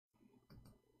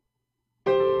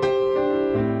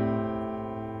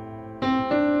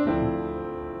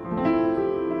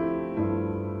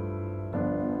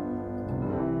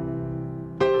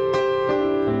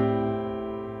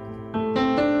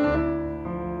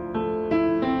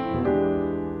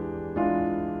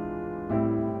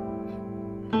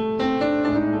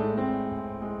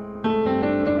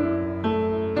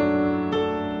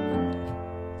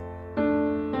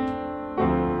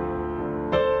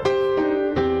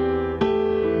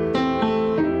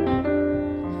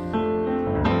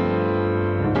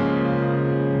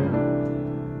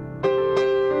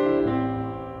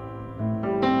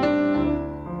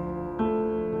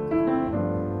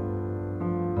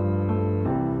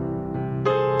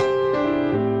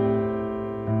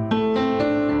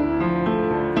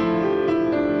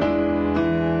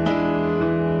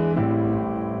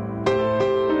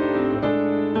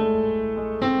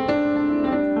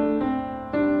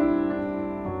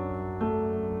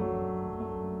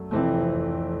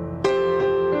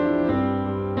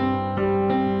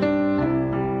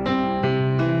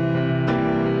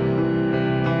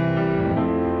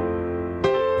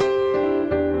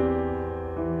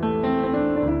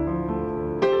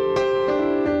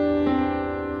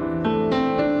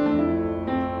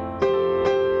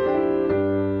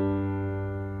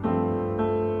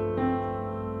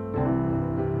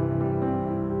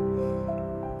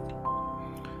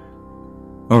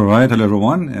All right, hello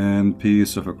everyone, and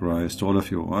peace of Christ to all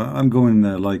of you. I'm going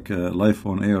live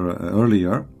on air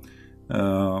earlier.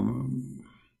 I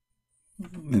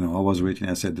was waiting.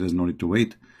 I said there is no need to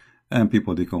wait, and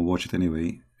people, they can watch it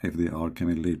anyway if they are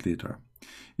coming late later.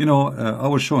 I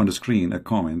will show on the screen a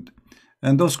comment,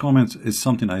 and those comments is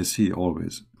something I see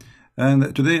always.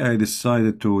 And today I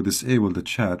decided to disable the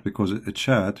chat, because a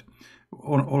chat,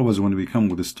 always when we come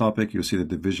with this topic, you see the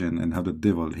division and how the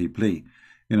devil he play.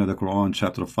 The Quran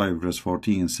chapter 5 verse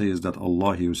 14 says that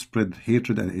Allah, he will spread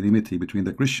hatred and enmity between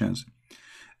the Christians.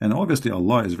 And obviously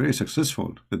Allah is very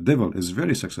successful. The devil is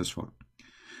very successful.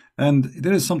 And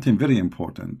there is something very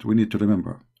important we need to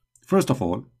remember. First of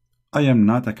all, I am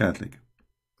not a Catholic,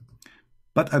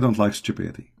 but I don't like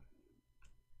stupidity.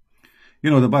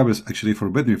 The Bible actually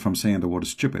forbid me from saying the word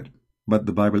stupid, but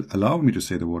the Bible allowed me to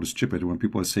say the word stupid when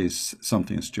people say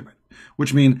something stupid,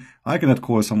 which means I cannot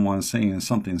call someone saying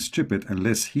something stupid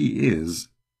unless he is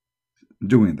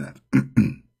doing that.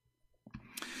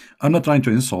 I'm not trying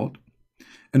to insult.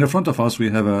 In the front of us,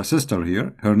 we have a sister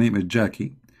here. Her name is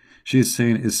Jackie. She is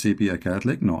saying, is CP a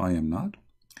Catholic? No, I am not.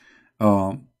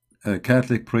 A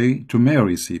Catholic pray to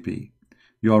Mary, CP.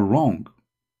 You are wrong.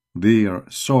 They are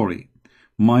sorry.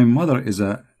 My mother is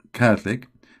a Catholic,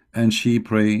 and she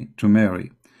pray to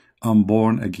Mary. I'm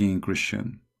born again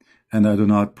Christian, and I do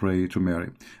not pray to Mary.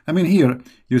 I mean, here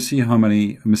you see how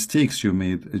many mistakes you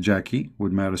made, Jackie.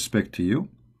 With my respect to you,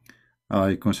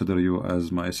 I consider you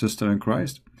as my sister in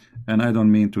Christ, and I don't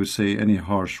mean to say any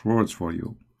harsh words for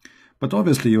you. But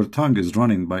obviously your tongue is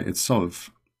running by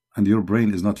itself, and your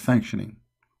brain is not functioning.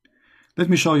 Let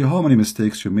me show you how many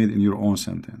mistakes you made in your own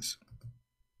sentence.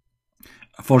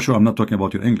 For sure, I'm not talking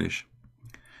about your English.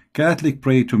 Catholic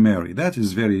pray to Mary. That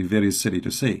is very, very silly to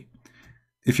say.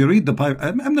 If you read the Bible,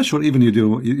 I'm not sure even you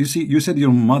do. You see, you said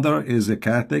your mother is a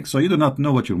Catholic, so you do not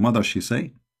know what your mother she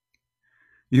say.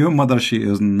 Your mother, she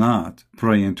is not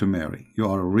praying to Mary. You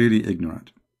are really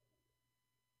ignorant.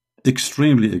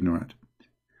 Extremely ignorant.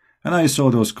 And I saw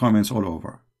those comments all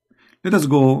over. Let us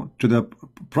go to the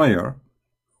prayer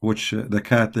which the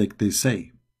Catholic they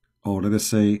say. Or let us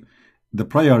say the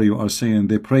prayer you are saying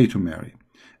they pray to Mary.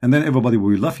 And then everybody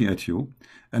will be laughing at you.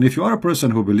 And if you are a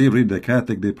person who believes, read the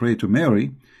Catholic, they pray to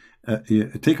Mary,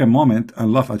 take a moment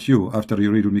and laugh at you after you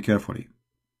read with me carefully.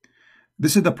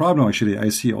 This is the problem, actually, I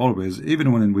see always,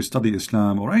 even when we study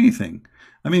Islam or anything.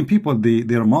 I mean, people,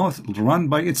 their mouth run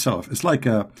by itself. It's like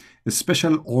a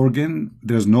special organ.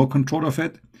 There's no control of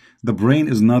it. The brain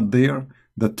is not there.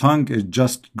 The tongue is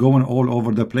just going all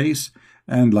over the place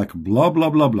and like blah, blah,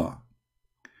 blah, blah.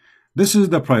 This is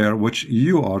the prayer which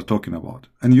you are talking about,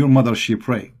 and your mother she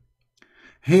pray.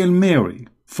 Hail Mary,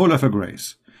 full of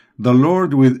grace, the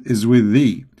Lord is with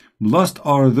thee. Blessed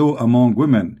art thou among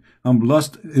women, and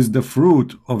blessed is the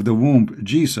fruit of the womb,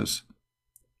 Jesus.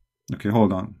 Okay,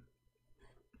 hold on.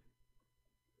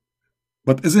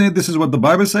 But isn't it this is what the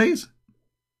Bible says?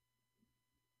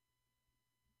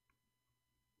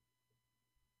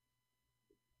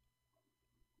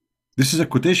 This is a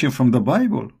quotation from the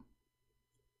Bible.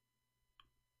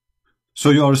 So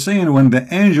you are saying when the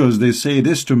angels, they say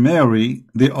this to Mary,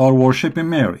 they are worshiping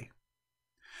Mary.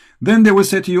 Then they will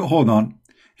say to you, hold on.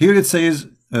 Here it says,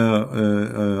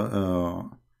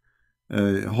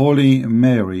 Holy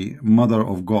Mary, Mother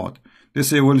of God. They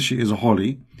say, well, she is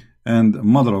holy and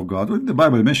Mother of God. Well, the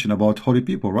Bible mentioned about holy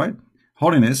people, right?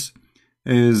 Holiness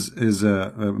is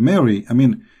Mary. I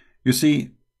mean, you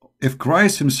see, if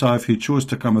Christ himself, he chose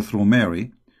to come through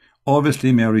Mary,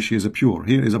 obviously Mary, she is a pure.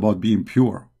 Here is about being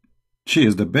pure. She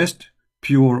is the best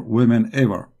pure woman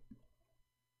ever.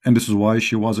 And this is why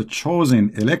she was a chosen,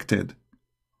 elected.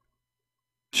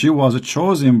 She was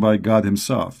chosen by God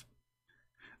himself.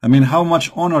 I mean, how much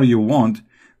honor you want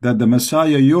that the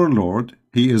Messiah, your Lord,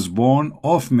 he is born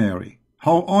of Mary.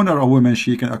 How honor a woman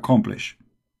she can accomplish.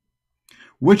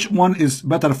 Which one is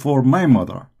better for my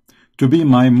mother? To be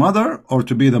my mother or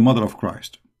to be the mother of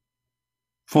Christ?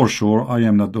 For sure, I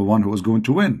am not the one who is going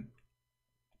to win.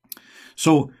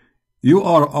 So, you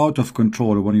are out of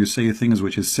control when you say things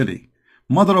which is silly.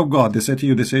 Mother of God, they say to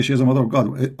you, they say she is a mother of God.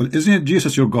 Isn't it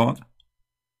Jesus your God?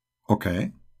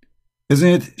 Okay. Isn't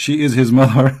it she is his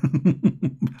mother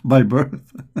by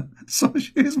birth? So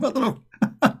she is mother of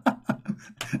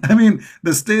I mean,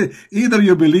 the state, either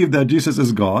you believe that Jesus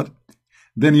is God,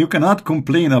 then you cannot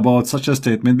complain about such a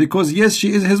statement because yes,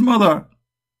 she is his mother.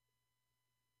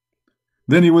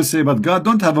 Then you will say, but God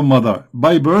don't have a mother.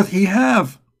 By birth he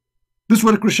have. This is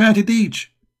what Christianity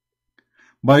teach.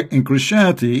 In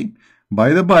Christianity,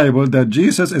 by the Bible, that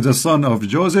Jesus is the son of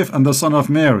Joseph and the son of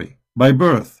Mary by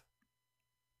birth.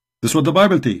 This is what the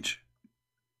Bible teach.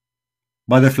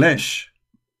 By the flesh.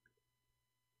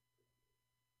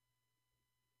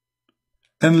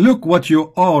 And look what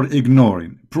you are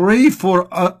ignoring. Pray for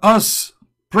us.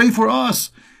 Pray for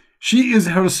us. She is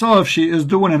herself, she is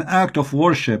doing an act of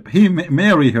worship.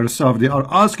 Mary herself, they are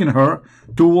asking her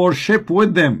to worship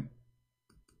with them.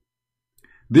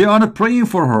 They are not praying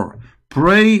for her.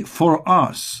 Pray for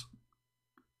us.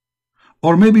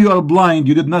 Or maybe you are blind,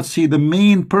 you did not see the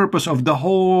main purpose of the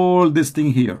whole this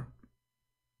thing here.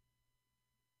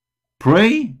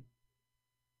 Pray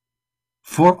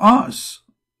for us.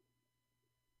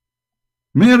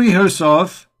 Mary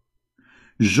herself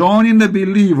joining the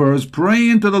believers,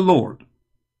 praying to the Lord.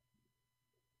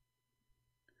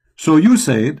 So you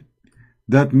said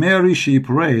that Mary, she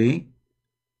pray,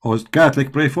 or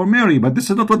Catholic pray for Mary, but this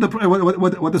is not what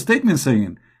the statement is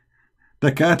saying.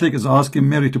 The Catholic is asking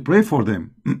Mary to pray for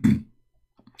them.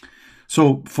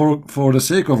 So for the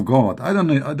sake of God, I don't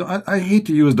know, I hate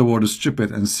to use the word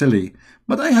stupid and silly,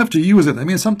 but I have to use it. I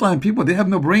mean, sometimes people, they have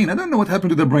no brain. I don't know what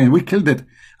happened to the brain. We killed it.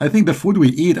 I think the food we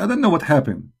eat, I don't know what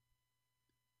happened.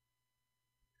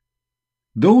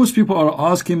 Those people are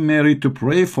asking Mary to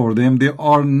pray for them. They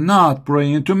are not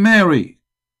praying to Mary.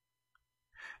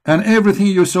 And everything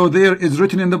you saw there is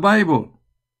written in the Bible.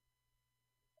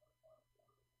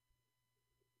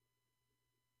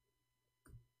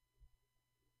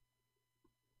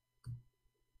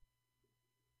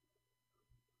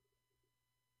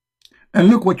 And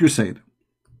look what you said.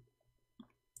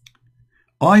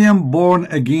 I am born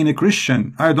again a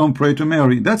Christian. I don't pray to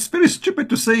Mary. That's very stupid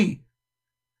to say.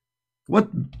 What?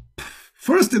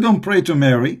 First, they don't pray to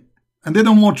Mary, and they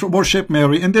don't want to worship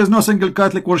Mary, and there's no single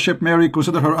Catholic worship Mary,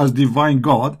 consider her as divine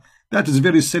God. That is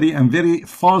very silly and very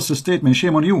false statement.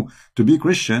 Shame on you to be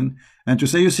Christian and to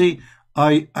say, you see,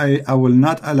 I will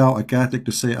not allow a Catholic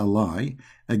to say a lie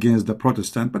against the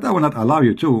Protestant, but I will not allow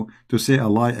you to say a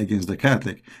lie against the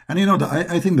Catholic. And you know,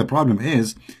 I think the problem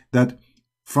is that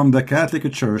from the Catholic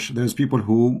Church, there's people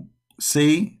who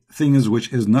say things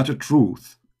which is not a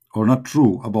truth or not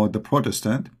true about the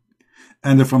Protestant,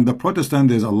 and from the Protestant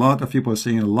there's a lot of people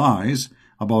saying lies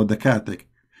about the Catholic.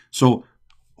 So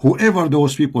whoever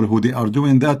those people who they are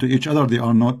doing that to each other, they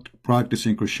are not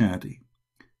practicing Christianity,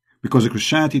 because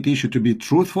Christianity teaches you to be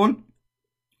truthful,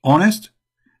 honest,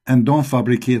 and don't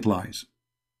fabricate lies.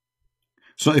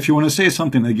 So if you want to say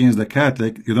something against the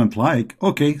Catholic you don't like,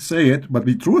 okay, say it, but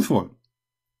be truthful.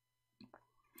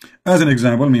 As an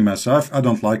example, me myself, I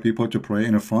don't like people to pray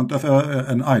in front of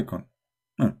an icon.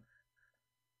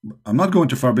 I'm not going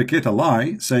to fabricate a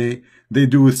lie, say they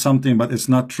do something but it's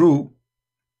not true.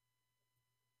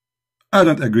 I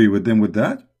don't agree with them with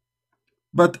that.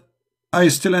 But I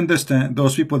still understand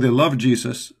those people, they love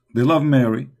Jesus, they love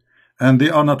Mary, and they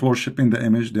are not worshiping the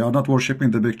image, they are not worshiping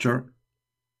the picture.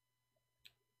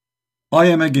 I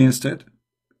am against it,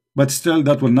 but still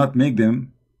that will not make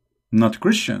them not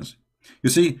Christians. You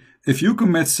see, if you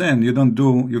commit sin,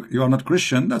 you are not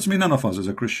Christian, that's mean none of us is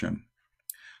a Christian.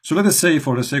 So let us say,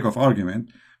 for the sake of argument,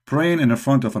 praying in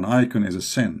front of an icon is a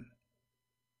sin.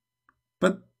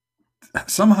 But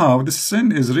somehow this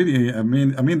sin is really, I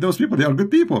mean, those people, they are good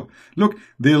people. Look,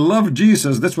 they love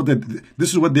Jesus. This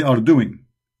is what they are doing.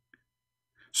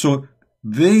 So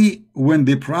when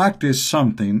they practice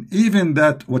something, even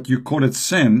that what you call it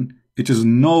sin, it is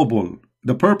noble.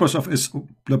 The purpose of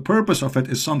it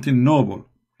is something noble.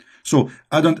 So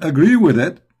I don't agree with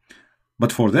it,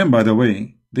 but for them, by the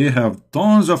way, they have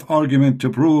tons of argument to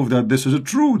prove that this is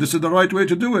true, this is the right way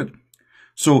to do it.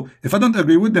 So if I don't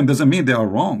agree with them, doesn't mean they are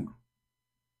wrong.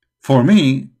 For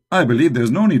me, I believe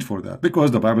there's no need for that,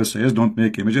 because the Bible says don't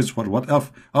make images for what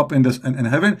up in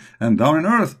heaven and down in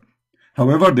earth.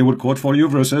 However, they will quote for you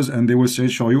verses and they will say,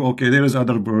 show you, okay, there is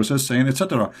other verses saying,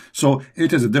 etc. So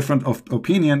it is a different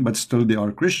opinion, but still they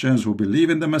are Christians who believe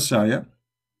in the Messiah,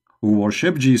 who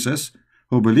worship Jesus,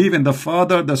 who believe in the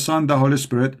Father, the Son, the Holy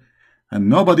Spirit, and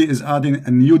nobody is adding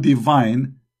a new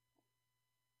divine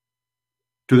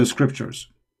to the scriptures.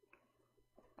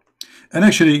 And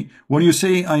actually, when you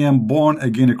say I am born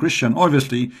again a Christian,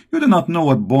 obviously you do not know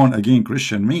what born again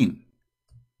Christian mean.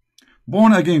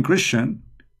 Born again Christian,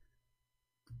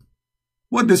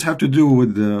 what does have to do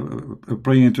with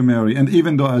praying to Mary? And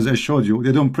even though, as I showed you,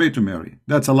 they don't pray to Mary,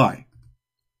 that's a lie.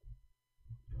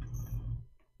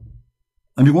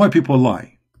 I mean, why people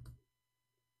lie?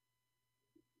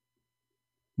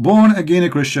 Born again a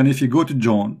Christian, if you go to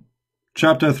John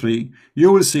chapter 3,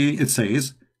 you will see it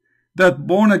says that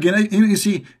born again, you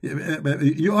see,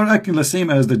 you are acting the same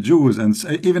as the Jews, and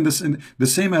even the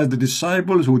same as the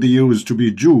disciples who they used to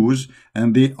be Jews,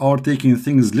 and they are taking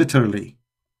things literally.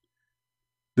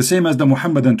 The same as the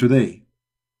Muhammadan today.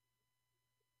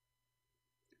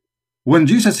 When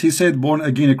Jesus, he said born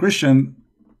again a Christian,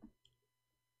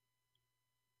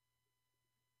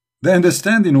 The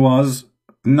understanding was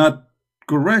not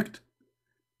correct.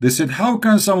 They said, how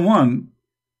can someone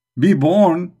be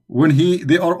born when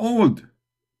they are old?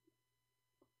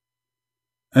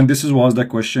 And this was the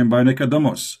question by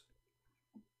Nicodemus.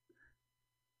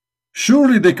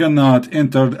 Surely they cannot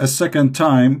enter a second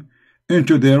time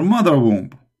into their mother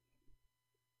womb.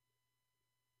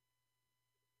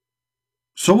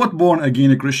 So what born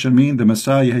again Christian mean? The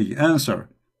Messiah, he answered.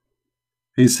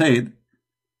 He said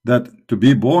that to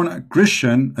be born a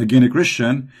Christian, again a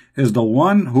Christian, is the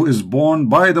one who is born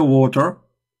by the water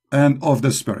and of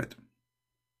the Spirit.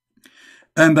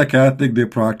 And the Catholic, they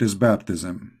practice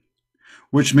baptism,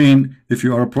 which means if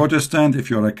you are a Protestant, if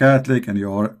you are a Catholic, and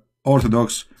you are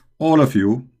Orthodox, all of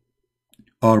you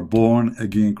are born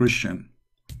again Christian.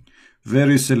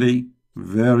 Very silly,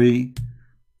 very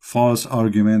false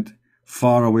argument,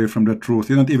 far away from the truth.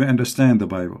 You don't even understand the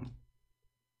Bible.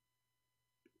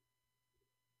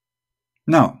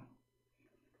 Now,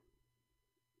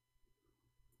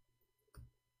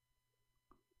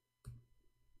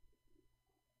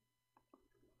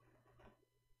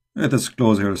 let us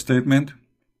close her statement.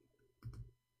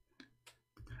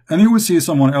 And you will see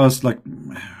someone else like,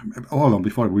 hold on,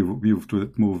 before we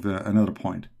move another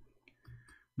point.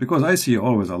 Because I see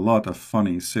always a lot of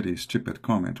funny, silly, stupid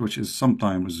comment, which is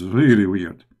sometimes really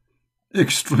weird.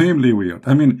 Extremely weird.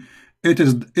 I mean, it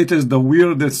is the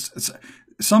weirdest.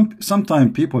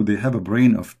 Sometimes people, they have a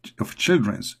brain of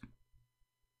children's.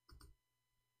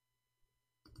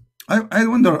 I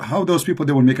wonder how those people,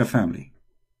 they will make a family.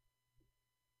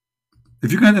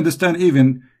 If you can't understand,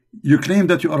 even you claim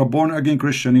that you are a born-again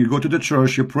Christian, you go to the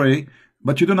church, you pray,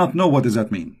 but you do not know what does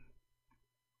that mean.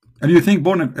 And you think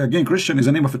born-again Christian is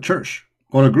the name of a church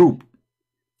or a group.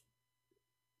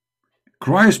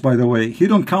 Christ, by the way, he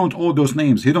don't count all those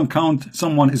names. He don't count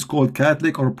someone is called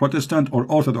Catholic or Protestant or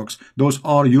Orthodox. Those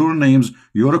are your names,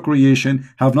 your creation,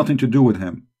 have nothing to do with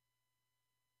him.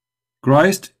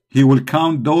 Christ, he will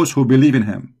count those who believe in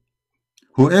him.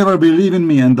 Whoever believe in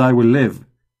me and I will live.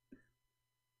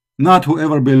 Not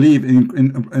whoever believe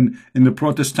in the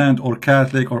Protestant or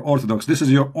Catholic or Orthodox. This is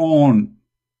your own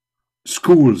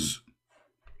schools.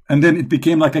 And then it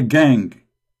became like a gang.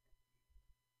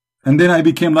 And then I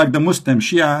became like the Muslim,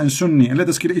 Shia and Sunni, and let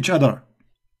us kill each other.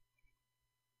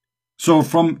 So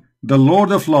from the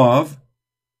Lord of love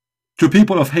to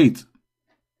people of hate.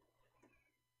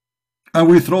 And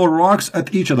we throw rocks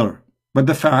at each other. But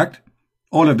the fact,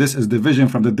 all of this is division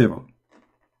from the devil.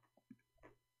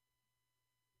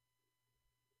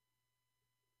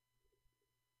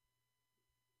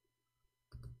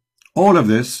 All of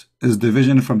this is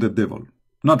division from the devil,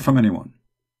 not from anyone.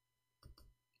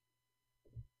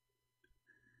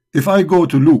 If I go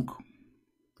to Luke,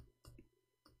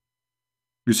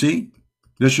 you see,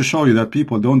 just to show you that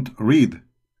people don't read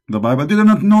the Bible. They do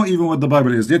not know even what the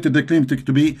Bible is. Yet they claim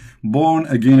to be born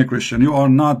again Christian. You are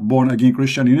not born again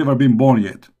Christian. You never been born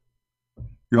yet.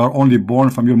 You are only born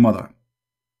from your mother.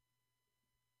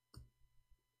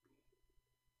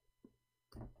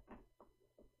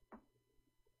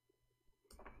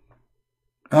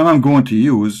 And I'm going to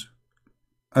use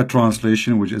a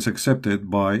translation which is accepted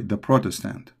by the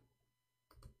Protestant,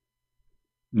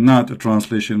 not a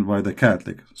translation by the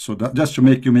Catholic. So that just to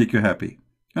make you happy.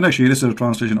 And actually, this is a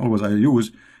translation always I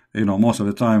use, most of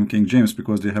the time, King James,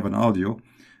 because they have an audio,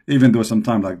 even though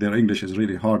sometimes like their English is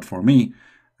really hard for me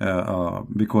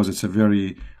because it's a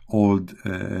very old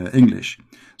English.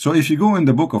 So if you go in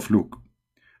the book of Luke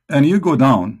and you go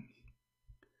down,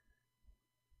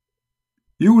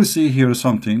 you will see here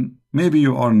something maybe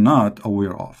you are not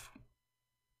aware of.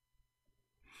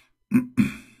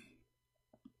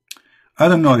 I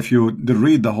don't know if you did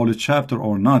read the holy chapter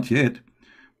or not yet,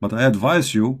 but I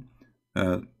advise you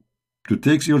to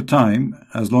take your time,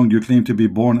 as long as you claim to be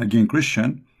born again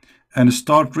Christian, and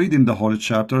start reading the holy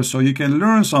chapter so you can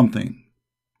learn something.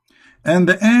 And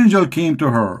the angel came to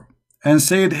her and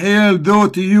said, Hail, thou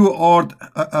to you art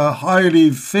highly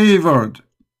favored.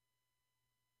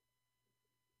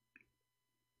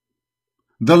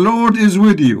 The Lord is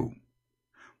with you.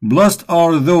 Blessed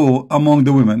are thou among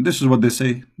the women. This is what they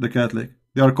say, the Catholic.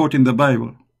 They are quoting the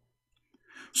Bible.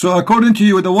 So according to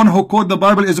you, the one who quote the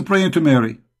Bible is praying to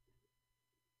Mary.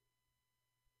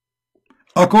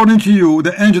 According to you,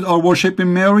 the angels are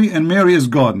worshiping Mary, and Mary is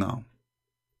God now.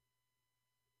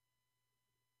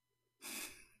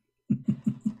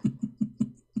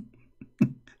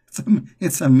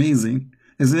 It's amazing,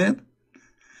 isn't it?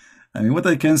 I mean, what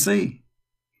I can say.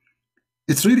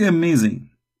 It's really amazing.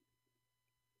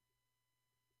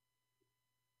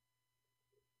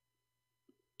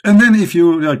 And then if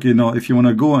you like, if you want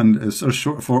to go and search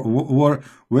for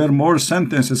where more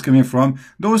sentence is coming from,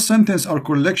 those sentences are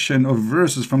collection of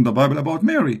verses from the Bible about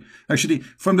Mary. Actually,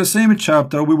 from the same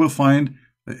chapter, we will find,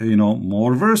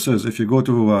 more verses. If you go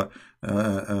to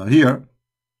here,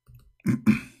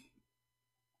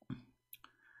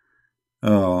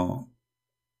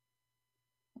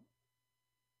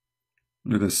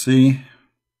 let us see.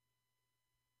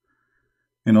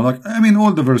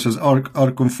 All the verses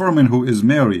are confirming who is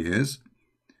Mary is,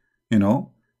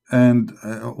 and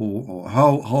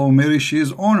how Mary, she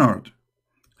is honored,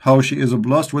 how she is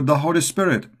blessed with the Holy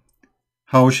Spirit,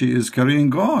 how she is carrying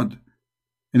God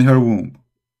in her womb.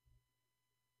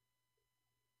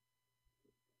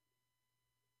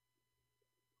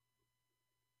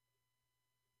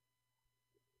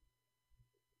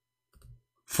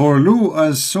 For lo,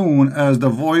 as soon as the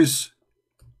voice,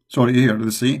 here,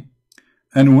 let's see.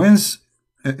 And whence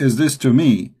is this to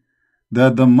me,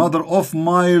 that the mother of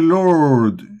my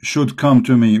Lord should come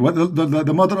to me? What,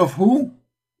 the mother of who?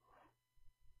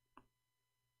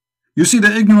 You see,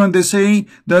 the ignorant, they say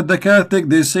that the Catholic,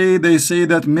 they say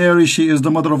that Mary, she is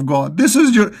the mother of God. This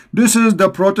is the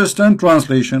Protestant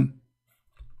translation.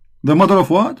 The mother of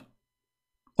what?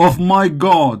 Of my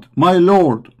God, my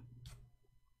Lord.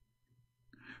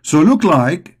 So look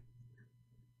like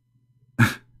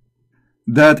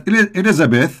that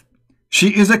Elizabeth,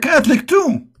 she is a Catholic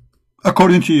too,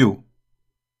 according to you.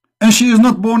 And she is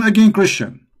not born again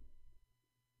Christian.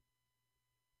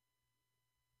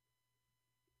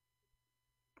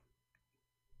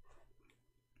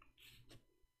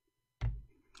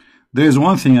 There is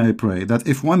one thing I pray, that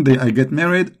if one day I get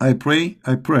married, I pray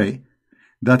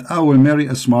that I will marry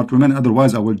a smart woman,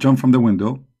 otherwise I will jump from the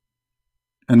window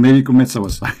and maybe commit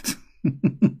suicide.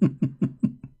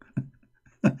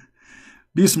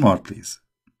 Be smart, please.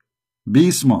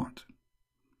 Be smart.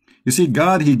 You see,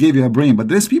 God, he gave you a brain, but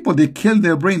there's people, they kill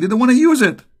their brain. They don't want to use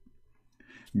it.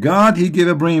 God, he gave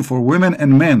a brain for women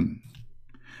and men.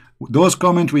 Those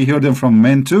comments, we hear them from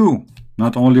men too,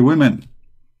 not only women.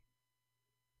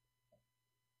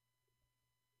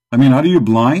 Are you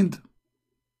blind?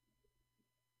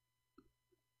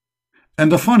 And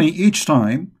the funny, each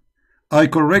time I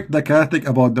correct the Catholic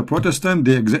about the Protestant,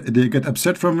 they get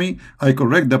upset from me. I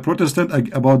correct the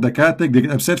Protestant about the Catholic, they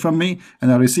get upset from me,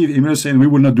 and I receive emails saying, we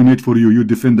will not donate for you, you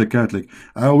defend the Catholic.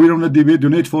 We will not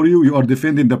donate for you, you are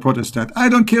defending the Protestant. I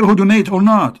don't care who donate or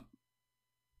not.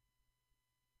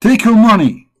 Take your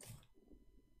money.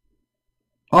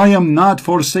 I am not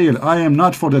for sale. I am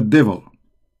not for the devil.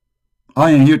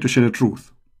 I am here to share the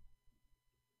truth.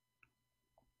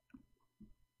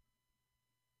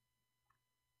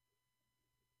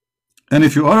 And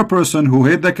if you are a person who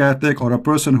hate the Catholic or a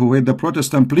person who hate the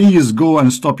Protestant, please go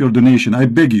and stop your donation. I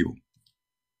beg you.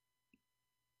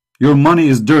 Your money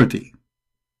is dirty.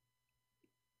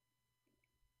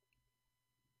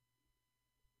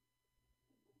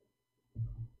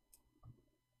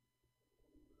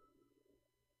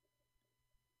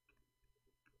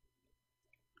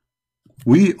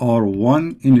 We are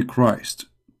one in Christ,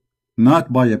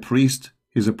 not by a priest,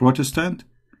 he's a Protestant,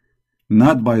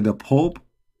 not by the Pope,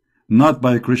 not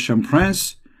by a Christian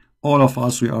prince. All of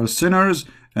us, we are sinners,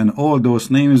 and all those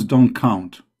names don't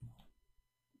count.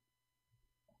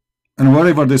 And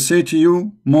whatever they say to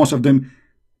you, most of them,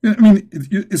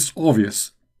 it's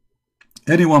obvious.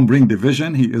 Anyone bring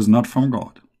division, he is not from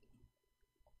God.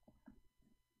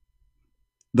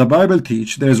 The Bible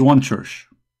teaches there is one church.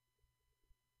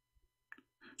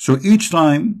 So each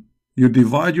time you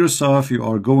divide yourself, you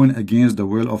are going against the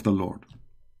will of the Lord.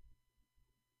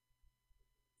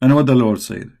 And what the Lord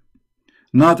said,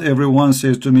 not everyone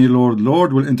says to me, Lord,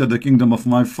 Lord, will enter the kingdom of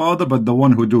my Father, but the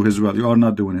one who do his will. You are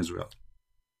not doing his will.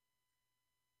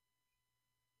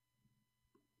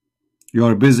 You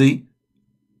are busy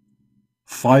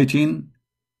fighting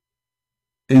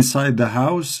inside the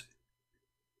house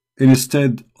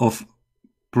instead of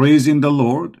praising the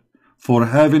Lord for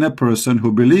having a person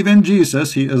who believes in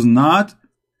Jesus. He is not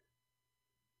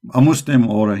a Muslim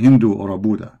or a Hindu or a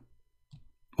Buddha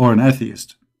or an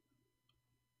atheist.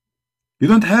 You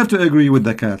don't have to agree with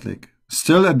the Catholic.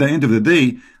 Still, at the end of the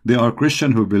day, they are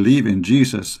Christian who believe in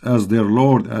Jesus as their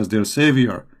Lord, as their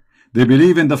Savior. They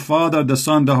believe in the Father, the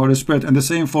Son, the Holy Spirit. And the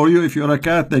same for you if you're a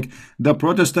Catholic. The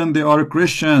Protestant, they are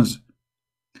Christians.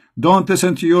 Don't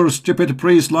listen to your stupid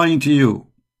priest lying to you.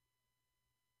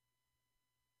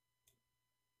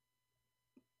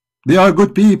 They are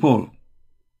good people.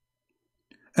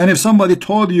 And if somebody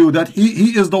told you that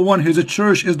he is the one, his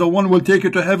church is the one who will take you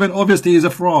to heaven, obviously he is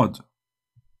a fraud.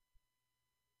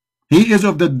 He is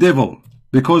of the devil.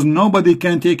 Because nobody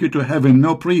can take you to heaven.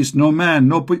 No priest, no man,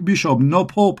 no bishop, no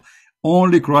pope.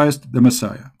 Only Christ the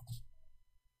Messiah.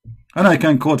 And I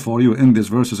can quote for you in these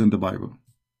verses in the Bible.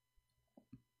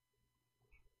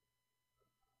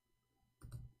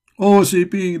 Oh,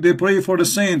 CP, they pray for the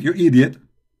saint, you idiot.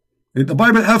 The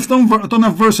Bible has a ton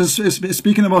of verses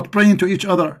speaking about praying to each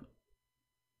other.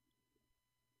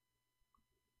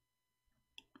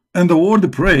 And the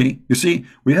word pray, you see,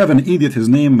 we have an idiot, his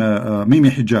name Mimi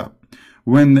Hijab.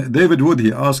 When David Wood,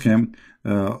 he asked him,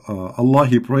 Allah,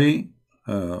 he pray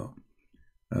on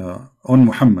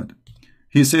Muhammad.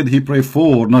 He said he pray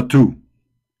for, not to.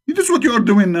 This is what you are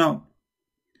doing now.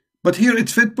 But here it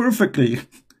fit perfectly.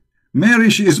 Mary,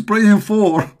 she is praying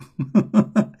for,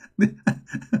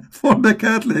 for the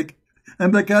Catholic.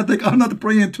 And the Catholic are not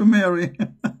praying to Mary.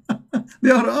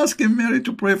 They are asking Mary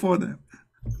to pray for them.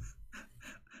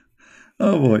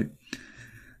 Oh boy.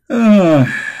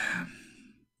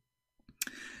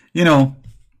 You know,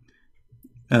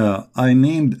 I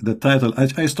named the title,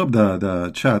 I stopped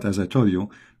the chat as I told you,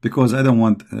 because I don't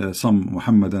want some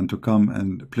Muhammadan to come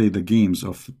and play the games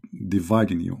of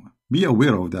dividing you. Be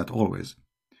aware of that always.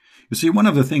 You see, one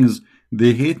of the things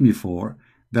they hate me for,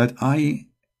 that I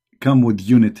come with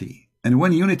unity. And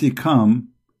when unity come,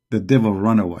 the devil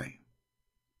run away.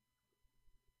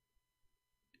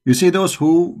 You see, those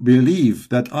who believe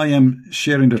that I am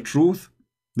sharing the truth,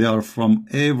 they are from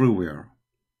everywhere.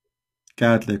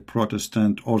 Catholic,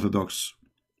 Protestant, Orthodox.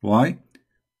 Why?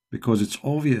 Because it's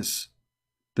obvious.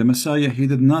 The Messiah, he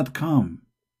did not come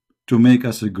to make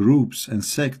us groups and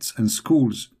sects and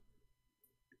schools.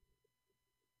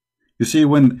 You see,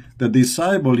 when the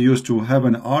disciple used to have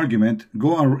an argument,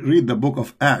 go and read the book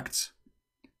of Acts.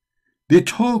 They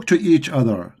talk to each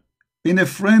other in a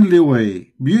friendly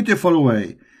way, beautiful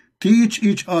way, teach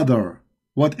each other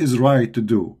what is right to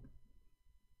do.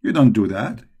 You don't do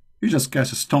that. You just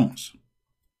cast stones.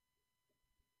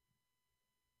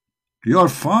 You are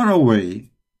far away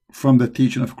from the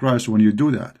teaching of Christ when you do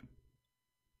that.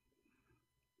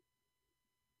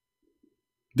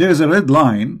 There is a red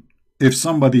line. If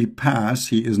somebody pass,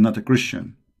 he is not a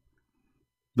Christian.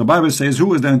 The Bible says,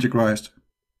 who is the Antichrist?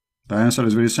 The answer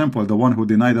is very simple. The one who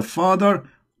denied the Father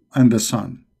and the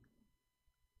Son.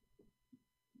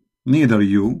 Neither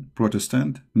you,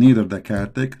 Protestant, neither the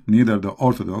Catholic, neither the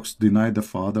Orthodox deny the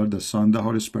Father, the Son, the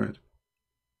Holy Spirit.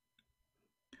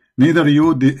 Neither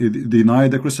you deny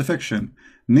the crucifixion.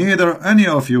 Neither any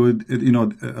of you,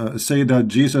 say that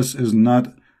Jesus is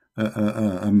not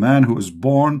a man who is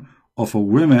born of a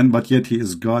woman, but yet he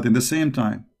is God in the same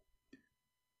time.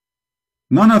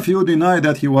 None of you deny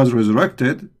that he was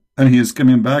resurrected and he is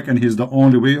coming back and he is the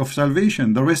only way of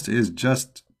salvation. The rest is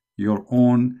just your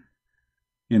own,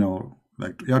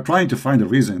 like you are trying to find a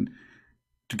reason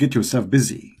to get yourself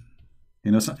busy.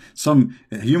 Some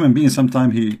human being,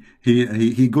 sometimes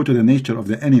he go to the nature of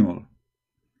the animal.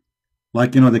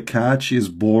 Like, the cat, she is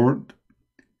bored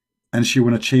and she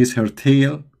want to chase her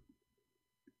tail.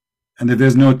 And if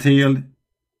there's no tail,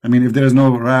 if there's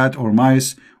no rat or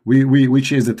mice, we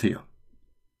chase the tail.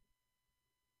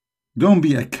 Don't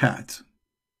be a cat.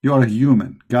 You are a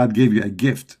human. God gave you a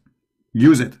gift.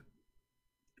 Use it.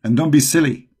 And don't be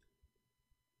silly.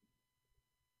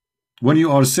 When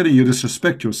you are silly, you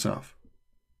disrespect yourself.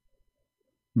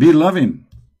 Be loving.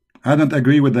 I don't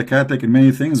agree with the Catholic in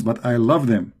many things, but I love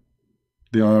them.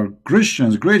 They are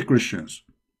Christians, great Christians.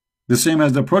 The same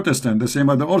as the Protestant, the same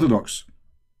as the Orthodox.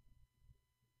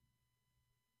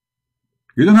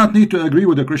 You do not need to agree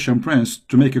with a Christian prince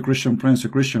to make a Christian prince a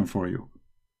Christian for you.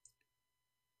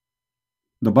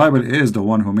 The Bible is the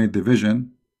one who made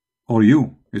division, or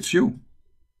you. It's you.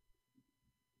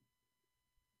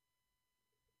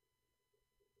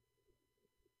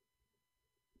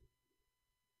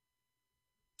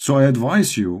 So I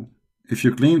advise you, if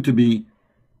you claim to be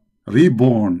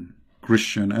reborn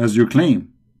Christian, as you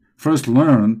claim, first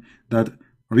learn that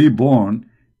reborn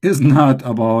is not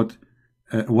about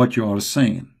what you are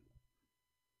saying.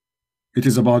 It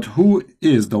is about who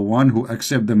is the one who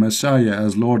accepts the Messiah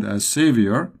as Lord, as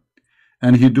Savior,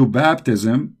 and he do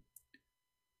baptism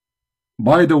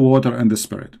by the water and the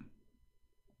Spirit.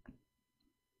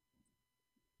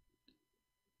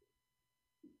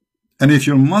 And if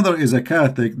your mother is a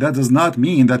Catholic, that does not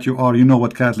mean that you know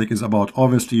what Catholic is about.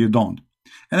 Obviously you don't.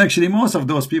 And actually most of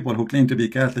those people who claim to be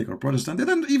Catholic or Protestant, they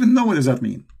don't even know what does that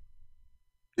mean.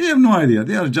 They have no idea.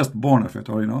 They are just born of it,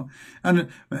 and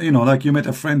like you met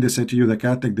a friend, they say to you, the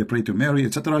Catholic, they pray to Mary,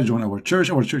 etc. Join our church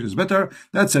is better.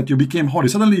 That's it. You became holy.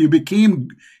 Suddenly you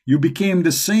became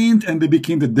the saint, and they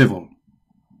became the devil.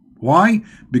 Why?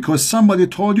 Because somebody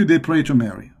told you they pray to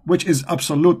Mary, which is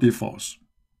absolutely false.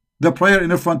 the prayer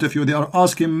in front of you. They are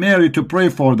asking Mary to pray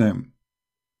for them.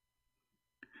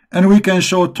 And we can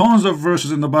show tons of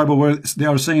verses in the Bible where they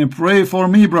are saying, pray for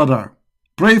me, brother.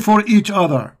 Pray for each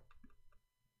other.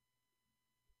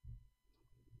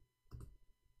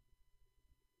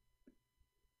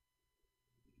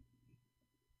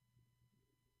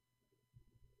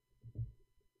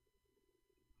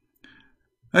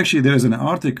 Actually, there is an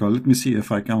article. Let me see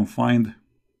if I can find.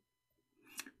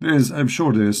 I'm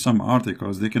sure there is some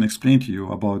articles. They can explain to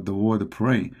you about the word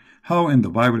pray. How in the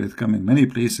Bible it comes in many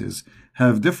places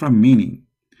have different meaning.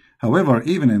 However,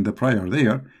 even in the prayer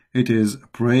there, it is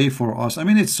pray for us. I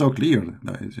mean, it's so clear.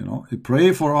 That is,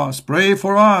 pray for us. Pray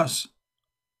for us.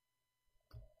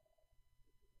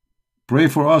 Pray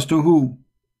for us to who?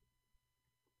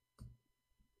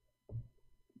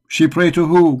 She prayed to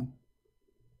who?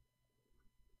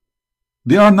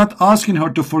 They are not asking her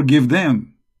to forgive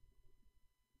them.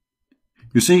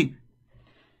 You see,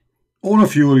 all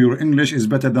of you, your English is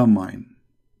better than mine.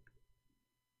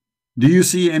 Do you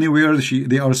see anywhere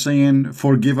they are saying,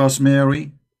 forgive us,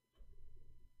 Mary?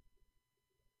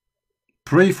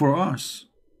 Pray for us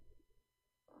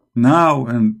now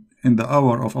and in the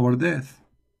hour of our death.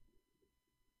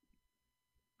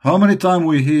 How many times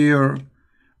we hear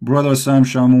Brother Sam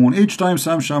Shamoun? Each time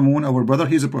Sam Shamoun, our brother,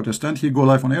 he's a Protestant, he go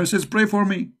live on air, says, pray for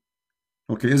me.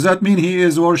 Okay, does that mean he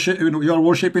is you are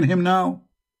worshiping him now?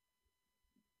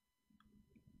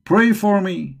 Pray for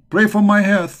me, pray for my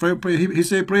health. Pray. He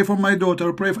say, pray for my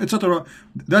daughter, pray for, etc.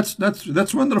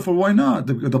 That's wonderful. Why not?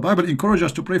 The Bible encourages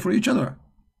us to pray for each other.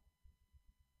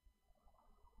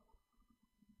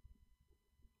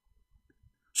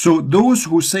 So those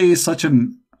who say such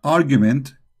an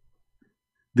argument,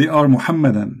 they are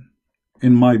Muhammadan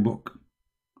in my book.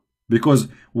 Because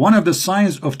one of the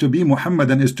signs of to be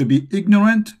Muhammadan is to be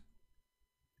ignorant,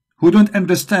 who don't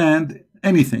understand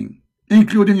anything,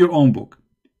 including your own book.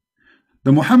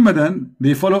 The Muhammadan,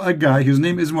 they follow a guy, his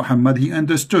name is Muhammad. He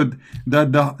understood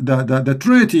that the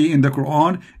Trinity in the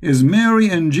Quran is Mary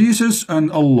and Jesus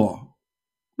and Allah.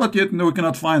 But yet no, we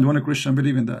cannot find one Christian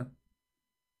believe in that.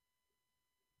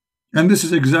 And this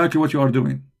is exactly what you are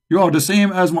doing. You are the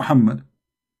same as Muhammad,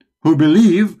 who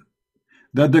believe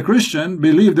that the Christian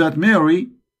believe that Mary,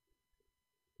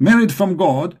 married from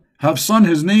God, have son,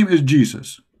 his name is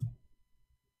Jesus.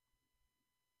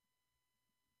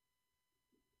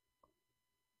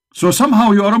 So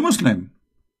somehow you are a Muslim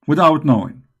without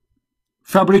knowing,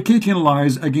 fabricating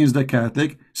lies against the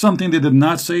Catholic, something they did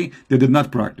not say, they did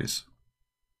not practice.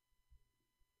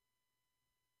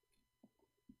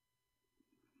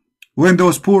 When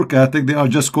those poor Catholics, they are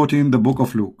just quoting the book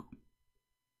of Luke.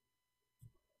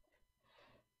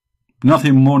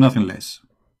 Nothing more, nothing less.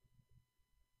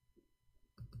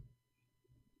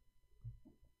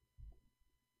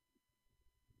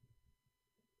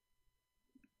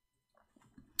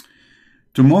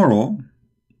 Tomorrow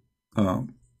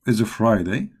is a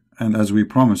Friday, and as we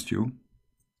promised you,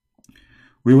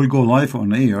 we will go live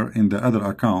on air in the other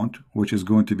account, which is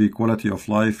going to be Quality of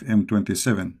Life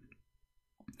M27.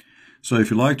 So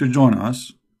if you like to join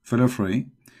us, feel free.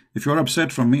 If you're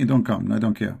upset from me, don't come. I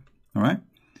don't care. All right?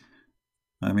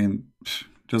 I mean,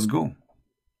 just go.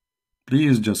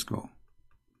 Please just go.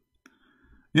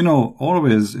 You know,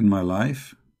 always in my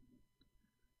life,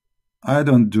 I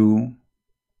don't do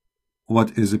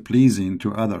what is pleasing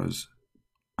to others.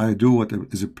 I do what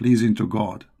is pleasing to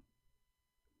God.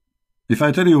 If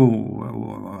I tell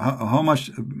you how much,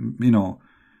 you know,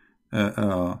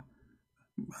 I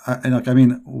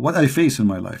mean, what I face in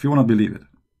my life, you will not believe it.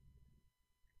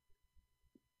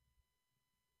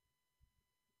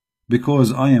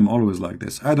 Because I am always like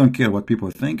this. I don't care what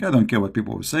people think. I don't care what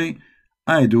people will say.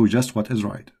 I do just what is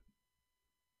right.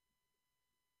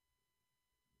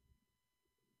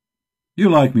 You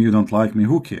like me, you don't like me,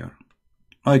 who cares?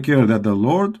 I care that the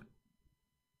Lord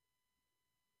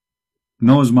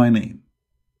knows my name.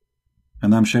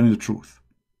 And I'm sharing the truth.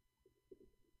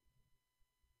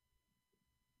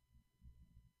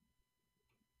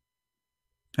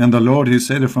 And the Lord, He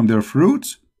said, from their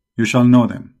fruits you shall know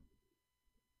them.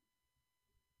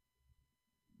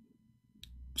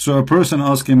 So a person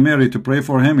asking Mary to pray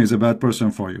for him is a bad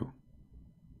person for you.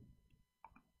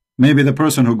 Maybe the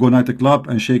person who go night to club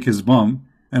and shake his bum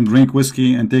and drink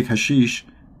whiskey and take hashish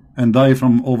and die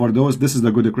from overdose, this is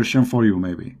the good Christian for you,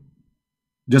 maybe.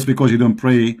 Just because you don't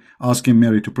pray, asking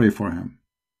Mary to pray for him.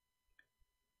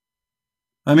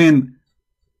 I mean,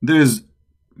 there's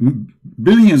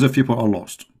billions of people are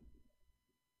lost.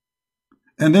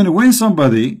 And then when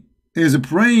somebody is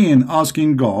praying,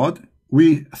 asking God,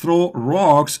 we throw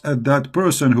rocks at that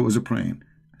person who is praying,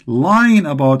 lying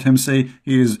about him, say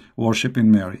he is worshiping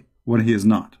Mary when he is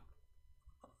not.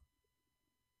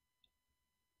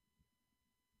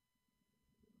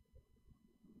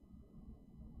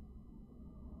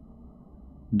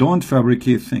 Don't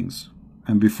fabricate things.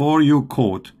 And before you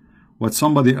quote what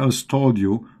somebody else told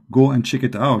you, go and check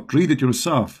it out. Read it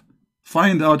yourself.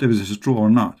 Find out if this is true or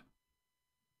not.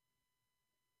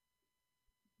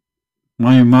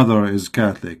 My mother is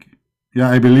Catholic. Yeah,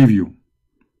 I believe you.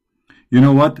 You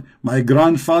know what? My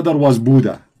grandfather was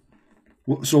Buddha.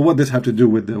 So what does this have to do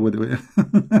with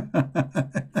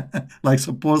like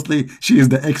supposedly she is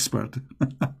the expert.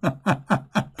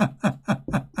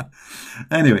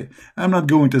 Anyway, I'm not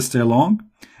going to stay long,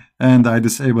 and I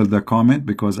disabled the comment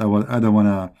because I don't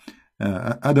want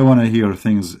to hear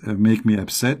things make me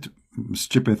upset,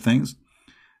 stupid things.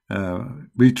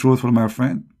 Be truthful, my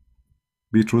friend.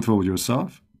 Be truthful with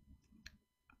yourself.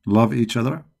 Love each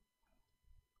other.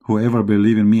 Whoever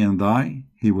believe in me and die,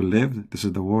 he will live. This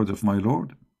is the word of my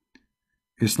Lord.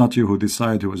 It's not you who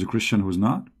decide who is a Christian, who is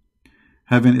not.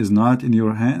 Heaven is not in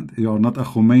your hand. You are not a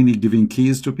Khomeini giving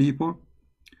keys to people.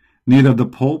 Neither the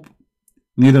Pope,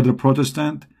 neither the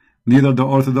Protestant, neither the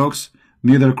Orthodox,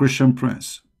 neither Christian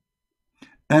prince.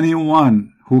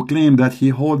 Anyone who claims that he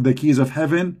holds the keys of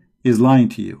heaven is lying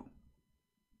to you.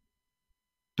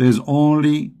 There is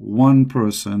only one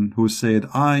person who said,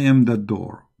 I am the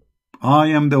door. I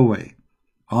am the way.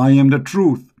 I am the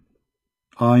truth.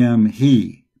 I am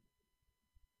He.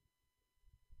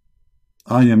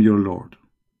 I am your Lord.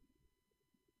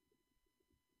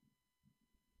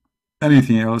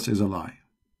 Anything else is a lie.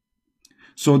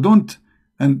 So don't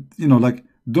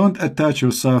attach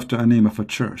yourself to a name of a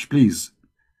church, please.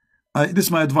 This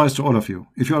is my advice to all of you.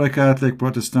 If you are a Catholic,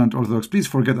 Protestant, Orthodox, please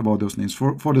forget about those names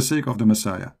for the sake of the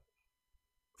Messiah.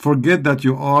 Forget that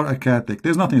you are a Catholic.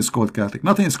 There's nothing is called Catholic.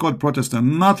 Nothing is called Protestant.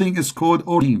 Nothing is called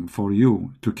or name for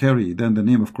you to carry than the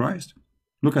name of Christ.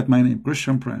 Look at my name,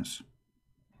 Christian Prince.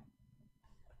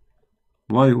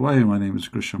 Why my name is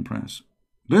Christian Prince?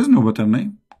 There's no better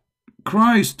name.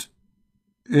 Christ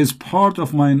is part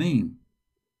of my name.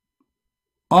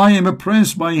 I am a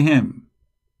prince by Him.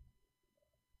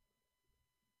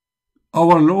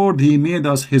 Our Lord, He made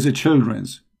us His children.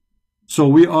 So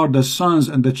we are the sons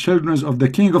and the children of the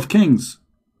King of Kings.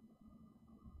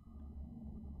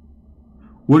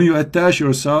 When you attach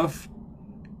yourself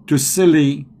to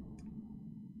silly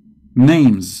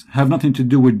names, have nothing to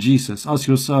do with Jesus, ask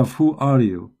yourself, who are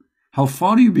you? How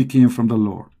far you became from the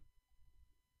Lord?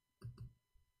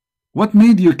 What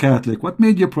made you Catholic? What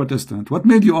made you Protestant? What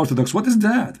made you Orthodox? What is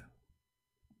that?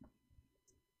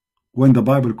 When the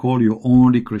Bible calls you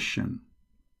only Christian.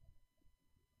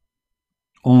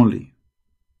 Only.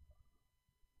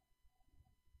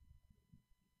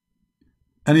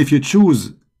 And if you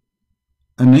choose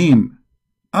a name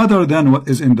other than what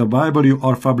is in the Bible, you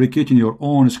are fabricating your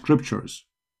own scriptures,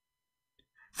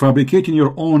 fabricating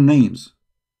your own names.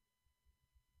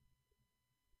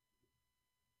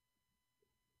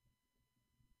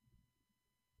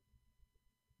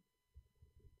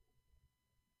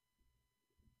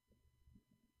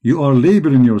 You are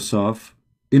labeling yourself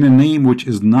in a name which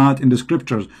is not in the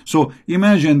scriptures. So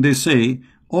imagine they say,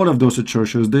 all of those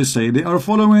churches, they say they are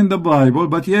following the Bible,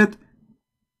 but yet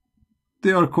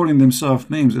they are calling themselves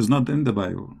names is not in the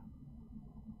Bible.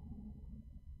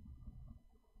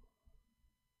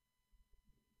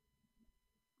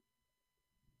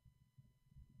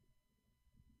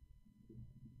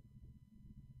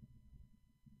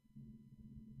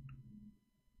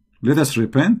 Let us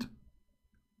repent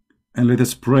and let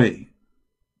us pray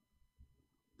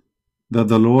that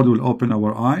the Lord will open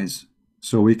our eyes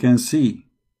so we can see.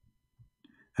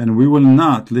 And we will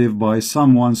not live by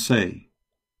someone say.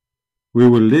 We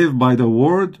will live by the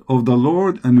word of the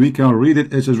Lord, and we can read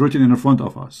it as is written in front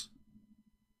of us.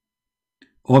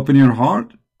 Open your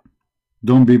heart.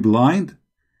 Don't be blind.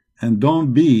 And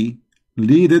don't be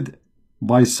led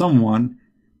by someone.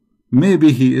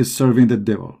 Maybe he is serving the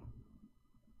devil.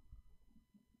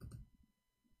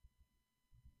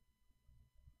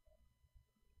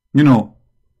 You know,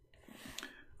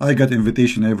 I got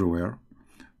invitation everywhere.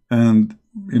 And,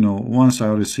 you know, once I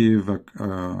receive a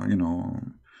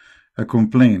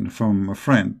complaint from a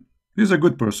friend. He's a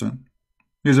good person.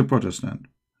 He's a Protestant.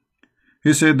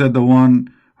 He said that the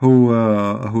one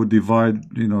who divide,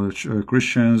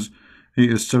 Christians, he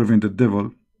is serving the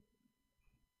devil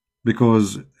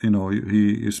because, he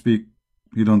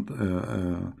don't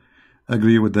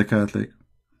agree with the Catholic.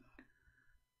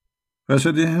 I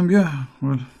said to him, yeah,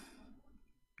 well,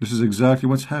 this is exactly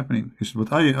what's happening. He said,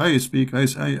 but I speak, I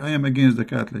am against the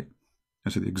Catholic. I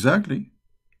said, exactly.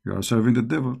 You are serving the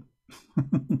devil.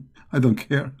 I don't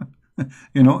care.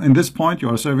 In this point, you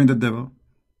are serving the devil.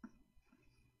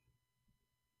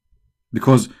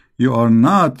 Because you are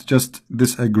not just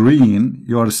disagreeing,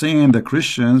 you are saying the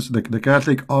Christians, the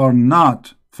Catholic are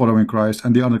not following Christ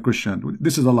and they are not Christian.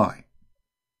 This is a lie.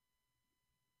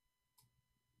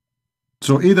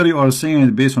 So either you are saying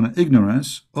it based on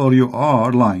ignorance or you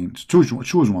are lying. Choose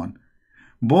one.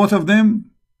 Both of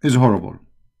them is horrible.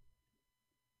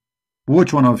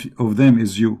 Which one of them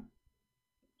is you?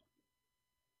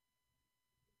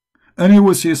 And you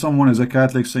will see someone as a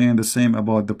Catholic saying the same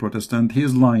about the Protestant. He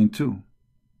is lying too.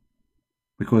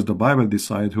 Because the Bible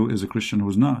decides who is a Christian,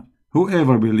 who's not.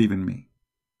 Whoever believe in me.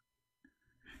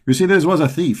 You see, there was a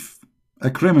thief, a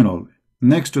criminal,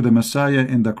 next to the Messiah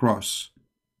in the cross.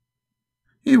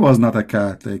 He was not a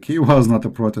Catholic. He was not a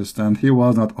Protestant. He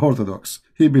was not Orthodox.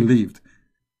 He believed.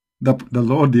 The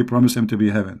Lord, He promised him to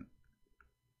be heaven.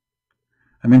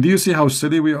 I mean, do you see how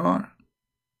silly we are?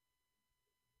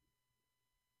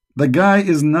 The guy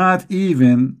is not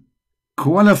even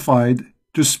qualified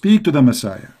to speak to the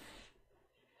Messiah.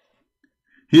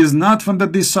 He is not from the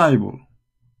disciple.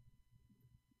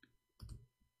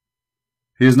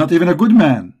 He is not even a good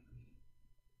man.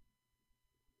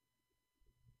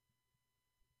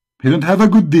 He don't have a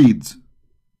good deeds.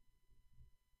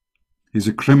 He's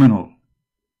a criminal.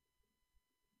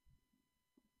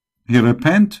 He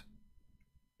repent.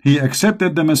 He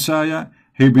accepted the Messiah.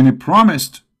 He been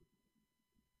promised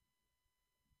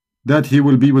that he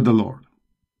will be with the Lord.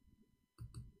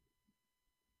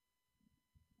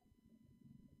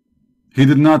 He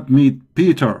did not meet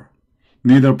Peter,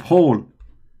 neither Paul,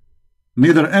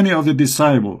 neither any of the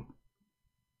disciples.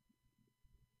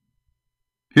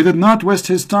 He did not waste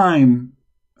his time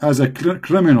as a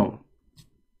criminal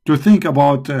to think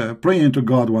about praying to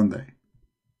God one day.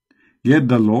 Yet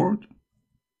the Lord,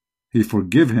 He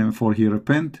forgive him, for he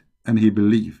repent and he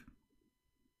believe.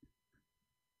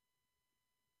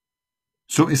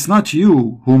 So it's not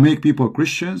you who make people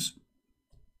Christians,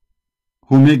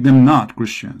 who make them not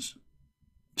Christians.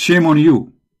 Shame on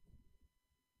you.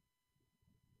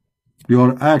 You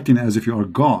are acting as if you are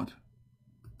God.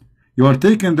 You are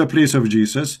taking the place of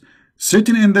Jesus,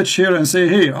 sitting in the chair and say,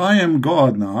 hey, I am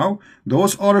God now.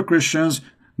 Those are Christians.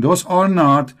 Those are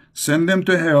not. Send them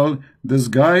to hell. This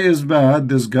guy is bad.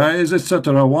 This guy is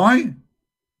etc. Why?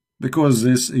 Because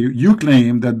you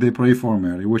claim that they pray for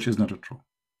Mary, which is not true.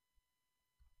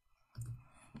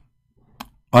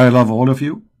 I love all of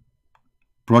you,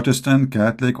 Protestant,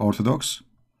 Catholic, Orthodox.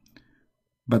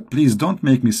 But please don't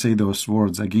make me say those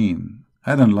words again.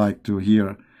 I don't like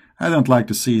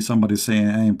to see somebody saying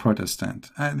I am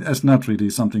Protestant. That's not really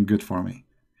something good for me.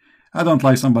 I don't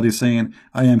like somebody saying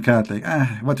I am Catholic.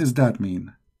 What does that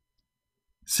mean?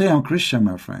 Say I'm Christian,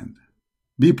 my friend.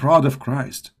 Be proud of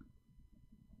Christ.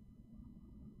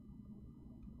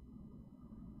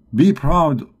 Be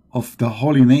proud of the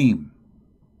holy name,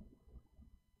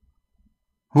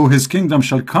 who his kingdom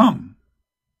shall come.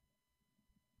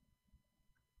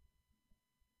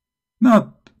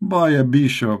 Not by a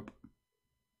bishop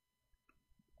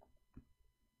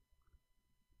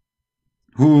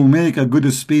who make a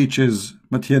good speeches,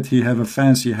 but yet he have a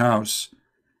fancy house.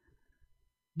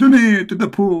 Donate to the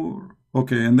poor.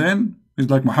 Okay, and then he's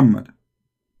like Muhammad.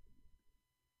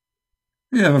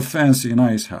 He have a fancy,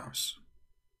 nice house.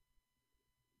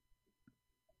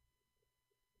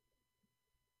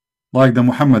 Like the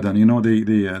Muhammadan, you know,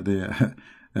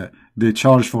 they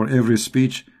charge for every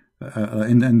speech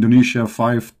in Indonesia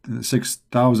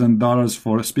 $5,000-6,000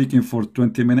 for speaking for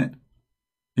 20 minutes.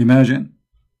 Imagine.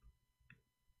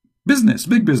 Business,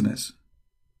 big business.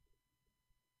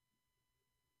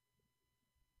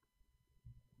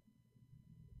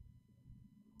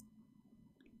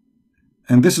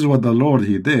 And this is what the Lord,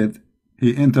 he did.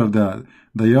 He entered the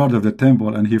yard of the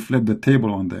temple and he flipped the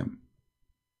table on them.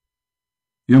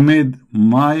 You made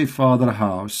my father's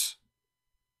house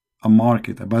a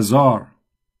market, a bazaar.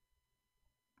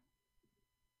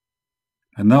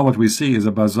 And now what we see is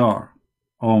a bazaar.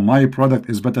 Oh, my product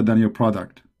is better than your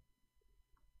product.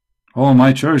 Oh,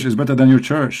 my church is better than your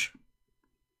church.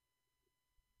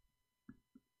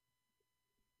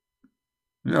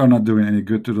 You are not doing any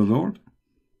good to the Lord.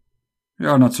 You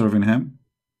are not serving him.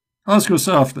 Ask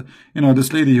yourself, you know,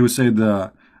 this lady who said,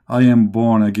 I am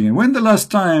born again. When the last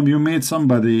time you made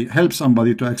somebody, help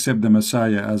somebody to accept the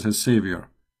Messiah as his Savior?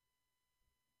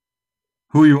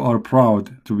 Who you are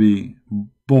proud to be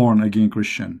born again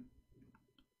Christian?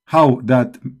 How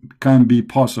that can be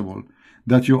possible?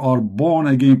 That you are born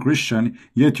again Christian,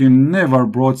 yet you never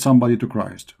brought somebody to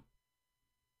Christ.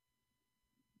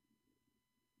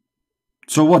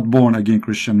 So what born again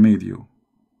Christian made you?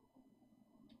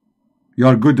 You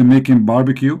are good in making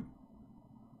barbecue?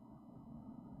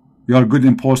 You are good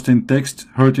in posting text,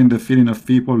 hurting the feeling of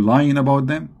people, lying about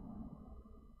them?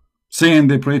 Saying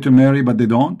they pray to Mary, but they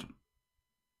don't?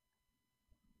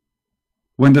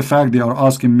 when the fact they are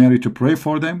asking Mary to pray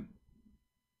for them?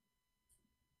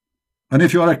 And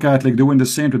if you are a Catholic doing the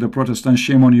same to the Protestant,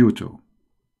 shame on you too.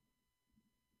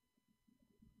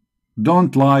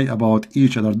 Don't lie about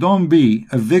each other. Don't be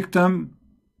a victim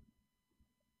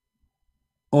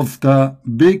of the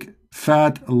big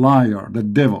fat liar, the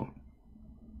devil,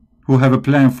 who have a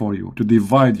plan for you to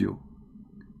divide you.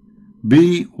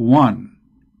 Be one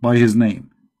by his name.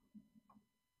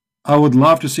 I would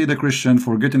love to see the Christian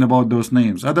forgetting about those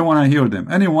names. I don't want to hear them.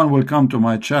 Anyone will come to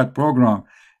my chat program.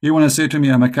 You want to say to me,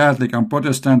 I'm a Catholic, I'm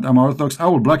Protestant, I'm Orthodox, I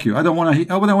will block you. I don't want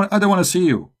to see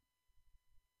you.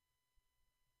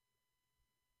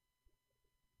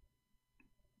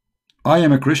 I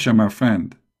am a Christian, my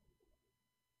friend.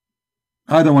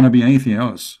 I don't want to be anything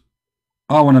else.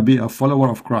 I want to be a follower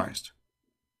of Christ.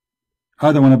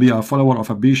 I don't want to be a follower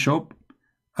of a bishop.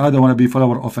 I don't want to be a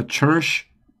follower of a church.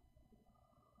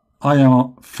 I am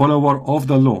a follower of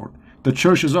the Lord. The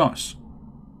church is us,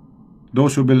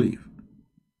 those who believe.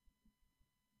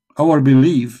 Our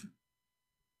belief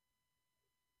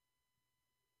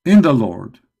in the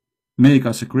Lord make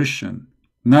us a Christian,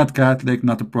 not Catholic,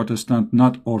 not a Protestant,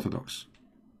 not Orthodox.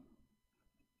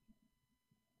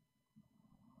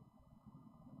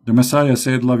 The Messiah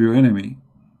said, love your enemy.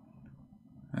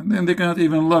 And then they cannot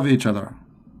even love each other.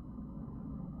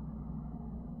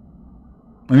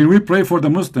 I mean, we pray for the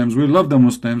Muslims, we love the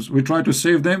Muslims, we try to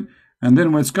save them, and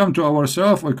then when it's come to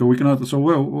ourselves, okay, we cannot.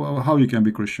 So how you can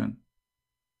be Christian?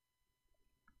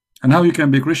 And how you can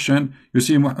be Christian? You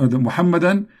see, the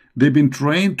Muhammadan, they've been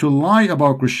trained to lie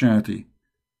about Christianity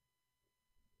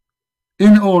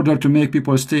in order to make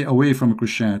people stay away from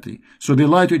Christianity. So they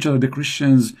lie to each other. The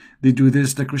Christians, they do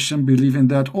this, the Christians believe in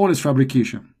that. All is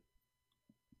fabrication,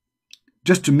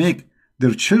 just to make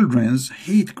their children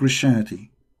hate Christianity,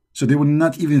 so they will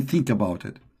not even think about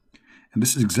it. And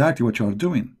this is exactly what you are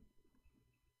doing.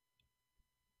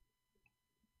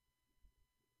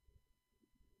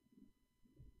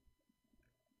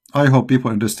 I hope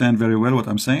people understand very well what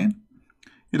I'm saying.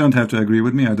 You don't have to agree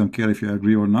with me. I don't care if you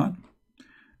agree or not.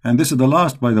 And this is the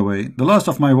last, by the way, the last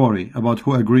of my worry about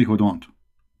who agree, who don't.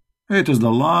 It is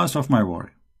the last of my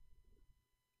worry.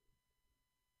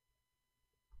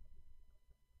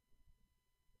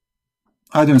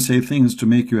 I don't say things to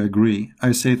make you agree.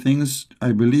 I say things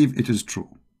I believe it is true.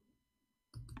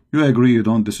 You agree, you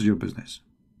don't, this is your business.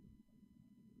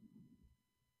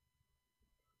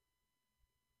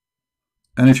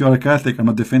 And if you are a Catholic, I'm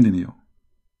not defending you.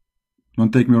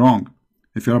 Don't take me wrong.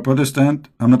 If you're a Protestant,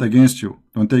 I'm not against you.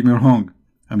 Don't take me wrong.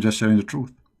 I'm just sharing the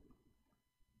truth.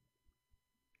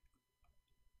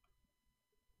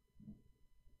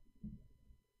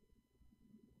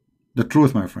 The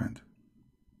truth, my friend.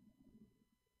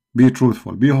 Be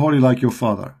truthful. Be holy like your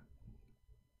Father.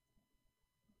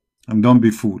 And don't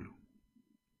be fool.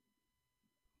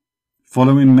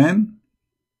 Following men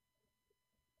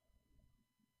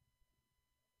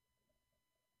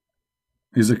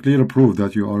is a clear proof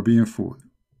that you are being fooled.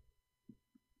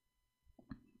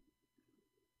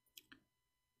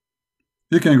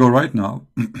 You can go right now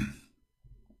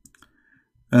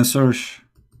and search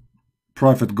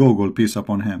Prophet Google, peace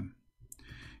upon him.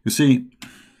 You see,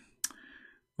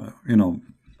 you know,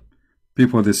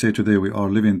 people, they say today we are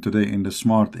living today in the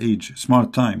smart age,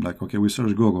 smart time. Like, okay, we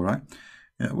search Google, right?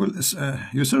 Yeah, well,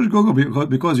 you search Google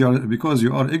because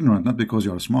you are ignorant, not because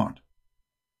you are smart.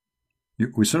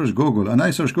 We search Google, and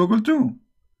I search Google too.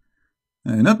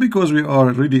 Not because we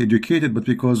are really educated, but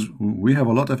because we have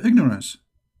a lot of ignorance.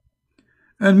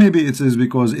 And maybe it is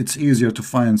because it's easier to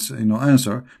find,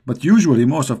 answer. But usually,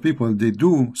 most of people, they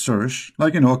do search.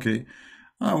 Like, okay,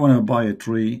 I want to buy a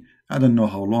tree. I don't know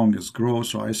how long it grows,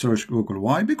 so I search Google.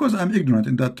 Why? Because I'm ignorant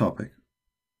in that topic.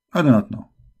 I do not know.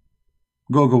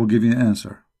 Google will give you an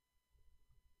answer.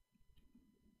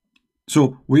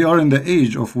 So we are in the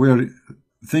age of where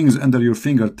things under your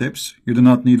fingertips. You do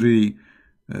not need really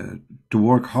to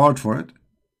work hard for it.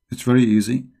 It's very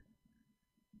easy.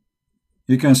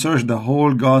 You can search the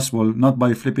whole gospel not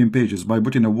by flipping pages, by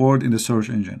putting a word in the search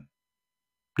engine.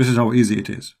 This is how easy it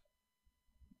is.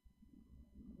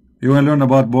 You want to learn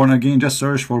about born again? Just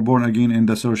search for born again in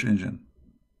the search engine.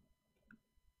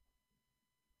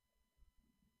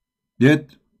 Yet,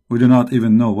 we do not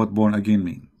even know what born again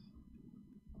means.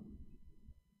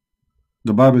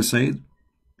 The Bible said,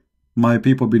 my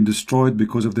people have been destroyed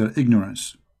because of their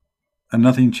ignorance, and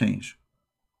nothing changed.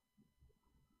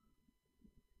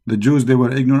 The Jews, they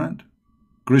were ignorant.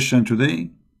 Christian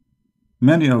today,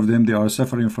 many of them, they are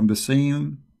suffering from the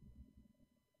same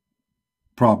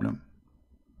problem.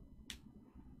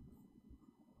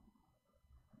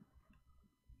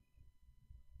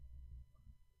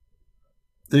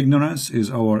 Ignorance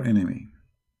is our enemy.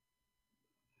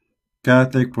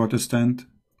 Catholic, Protestant,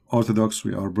 Orthodox,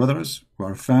 we are brothers, we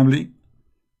are family,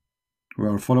 we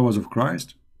are followers of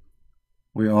Christ,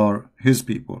 we are His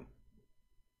people.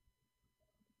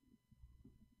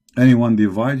 Anyone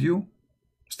divide you,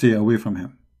 stay away from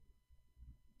him.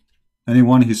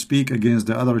 Anyone who speak against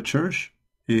the other church,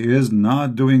 he is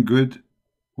not doing good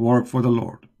work for the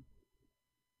Lord.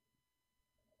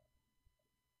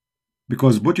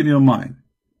 Because put in your mind,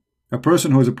 a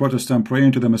person who is a Protestant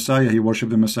praying to the Messiah, he worship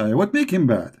the Messiah. What make him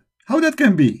bad? How that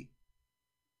can be?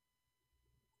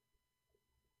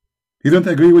 He don't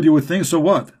agree with you with things, so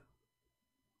what?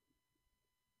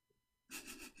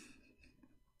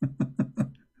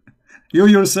 You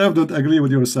yourself don't agree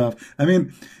with yourself. I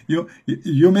mean,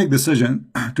 you make decision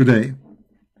today.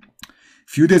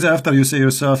 Few days after you say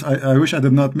yourself, I wish I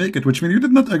did not make it, which means you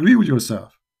did not agree with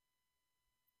yourself.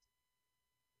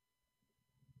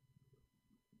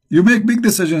 You make big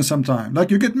decisions sometimes, like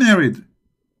you get married.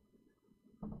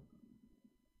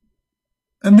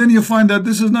 And then you find that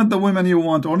this is not the woman you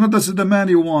want, or not this is the man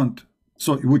you want.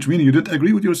 So, which means you didn't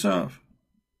agree with yourself.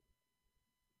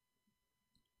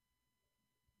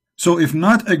 So if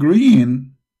not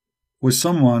agreeing with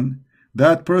someone,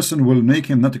 that person will make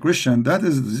him not a Christian. That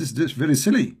is this very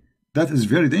silly. That is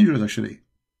very dangerous, actually.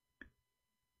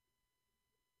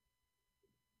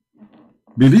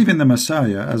 Believe in the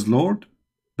Messiah as Lord,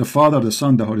 the Father, the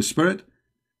Son, the Holy Spirit.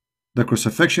 The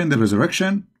crucifixion, the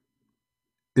resurrection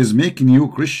is making you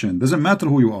Christian. Doesn't matter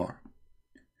who you are.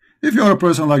 If you are a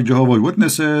person like Jehovah's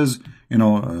Witnesses,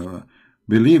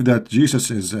 believe that Jesus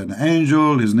is an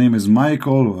angel, his name is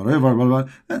Michael, or whatever, blah,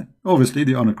 blah, obviously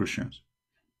they are not Christians.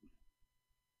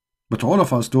 But all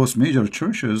of us, those major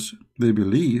churches, they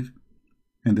believe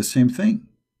in the same thing.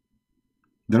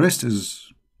 The rest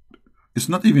it's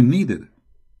not even needed.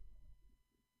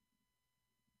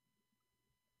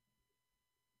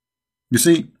 You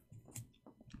see,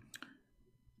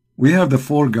 we have the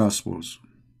 4 Gospels.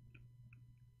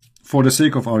 For the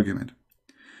sake of argument,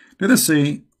 let us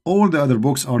say all the other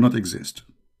books are not exist.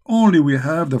 Only we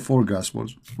have the 4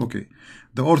 Gospels. Okay,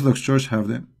 the Orthodox Church have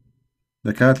them,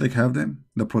 the Catholic have them,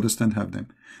 the Protestant have them.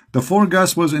 The 4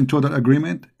 Gospels in total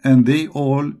agreement, and they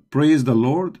all praise the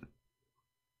Lord.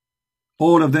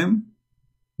 All of them,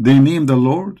 they name the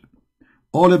Lord.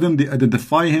 All of them, they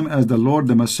identify Him as the Lord,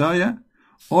 the Messiah.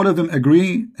 All of them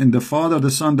agree in the Father,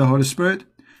 the Son, the Holy Spirit.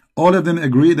 All of them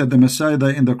agree that the Messiah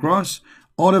died on the cross.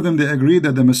 All of them, they agree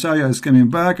that the Messiah is coming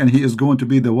back and He is going to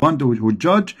be the one who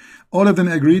judge. All of them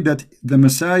agree that the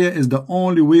Messiah is the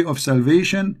only way of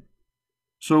salvation.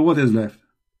 So what is left?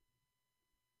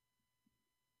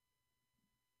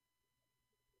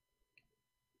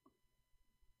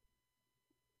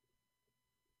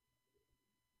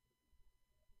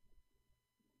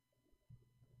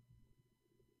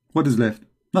 What is left?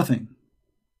 Nothing.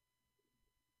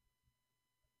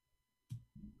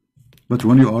 But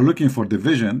when you are looking for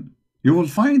division, you will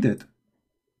find it.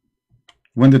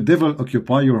 When the devil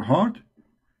occupies your heart,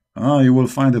 you will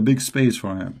find a big space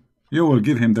for him. You will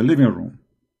give him the living room,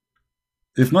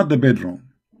 if not the bedroom.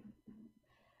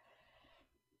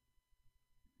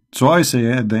 So I say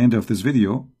at the end of this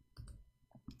video,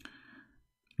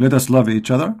 let us love each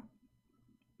other.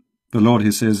 The Lord,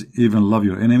 He says, even love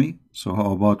your enemy. So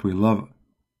how about we love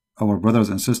our brothers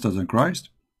and sisters in Christ?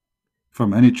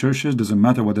 From any churches, doesn't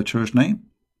matter what the church name.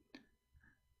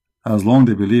 As long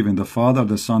they believe in the Father,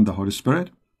 the Son, the Holy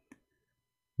Spirit.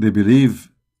 They believe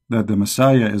that the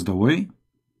Messiah is the way.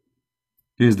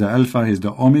 He is the Alpha, He is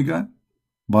the Omega.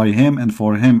 By Him and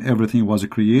for Him everything was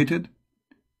created.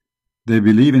 They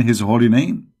believe in His holy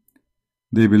name.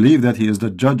 They believe that He is the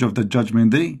judge of the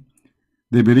judgment day.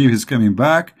 They believe He's coming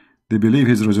back. They believe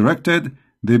He's resurrected.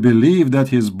 They believe that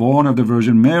He is born of the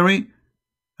Virgin Mary.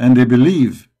 And they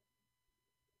believe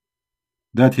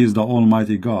that He is the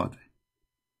Almighty God.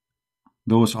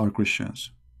 Those are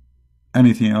Christians.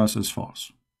 Anything else is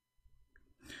false.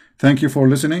 Thank you for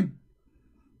listening.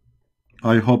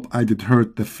 I hope I did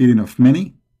hurt the feeling of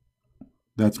many.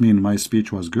 That means my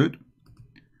speech was good.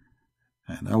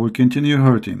 And I will continue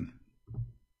hurting.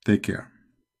 Take care.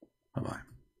 Bye-bye.